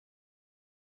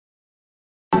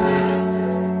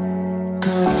To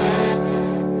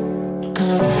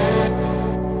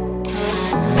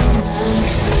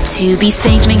be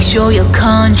safe, make sure your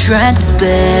contract's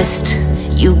best.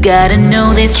 You gotta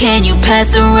know this, can you pass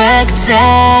the Rekt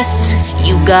test?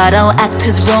 You got all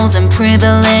actors' roles and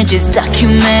privileges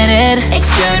documented,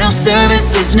 external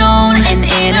services known, and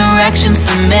interactions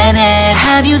cemented.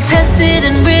 Have you tested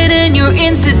and written your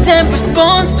incident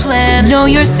response plan? Know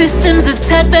your system's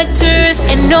attack vectors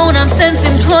and no-nonsense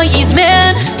employees,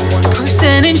 man. One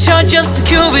person in charge of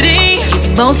security,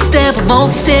 using multi-step or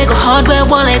multi-sig or hardware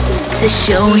wallets to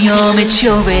show your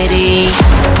maturity.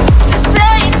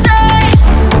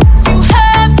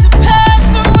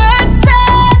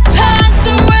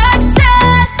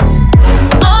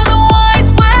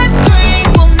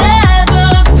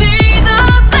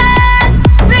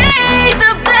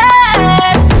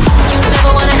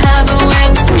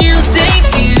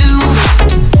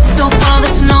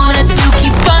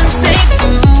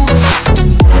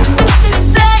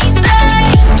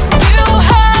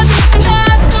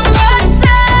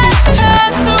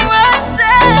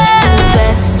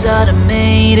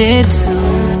 Automated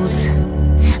tools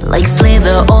like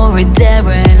Slither or a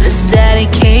Darren, the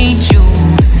static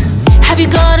jewels. Have you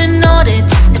got an audit,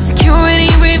 a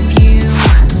security review?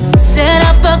 Set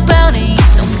up a bounty,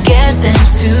 don't forget them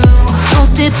too.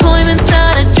 Post-deployment's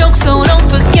not a joke, so don't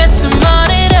forget to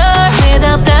monitor.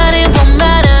 Without that it won't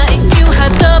matter if you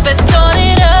had the best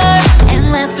auditor.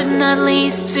 And last but not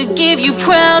least, to give you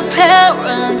proud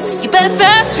parents, you better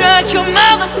fast track your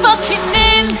motherfucking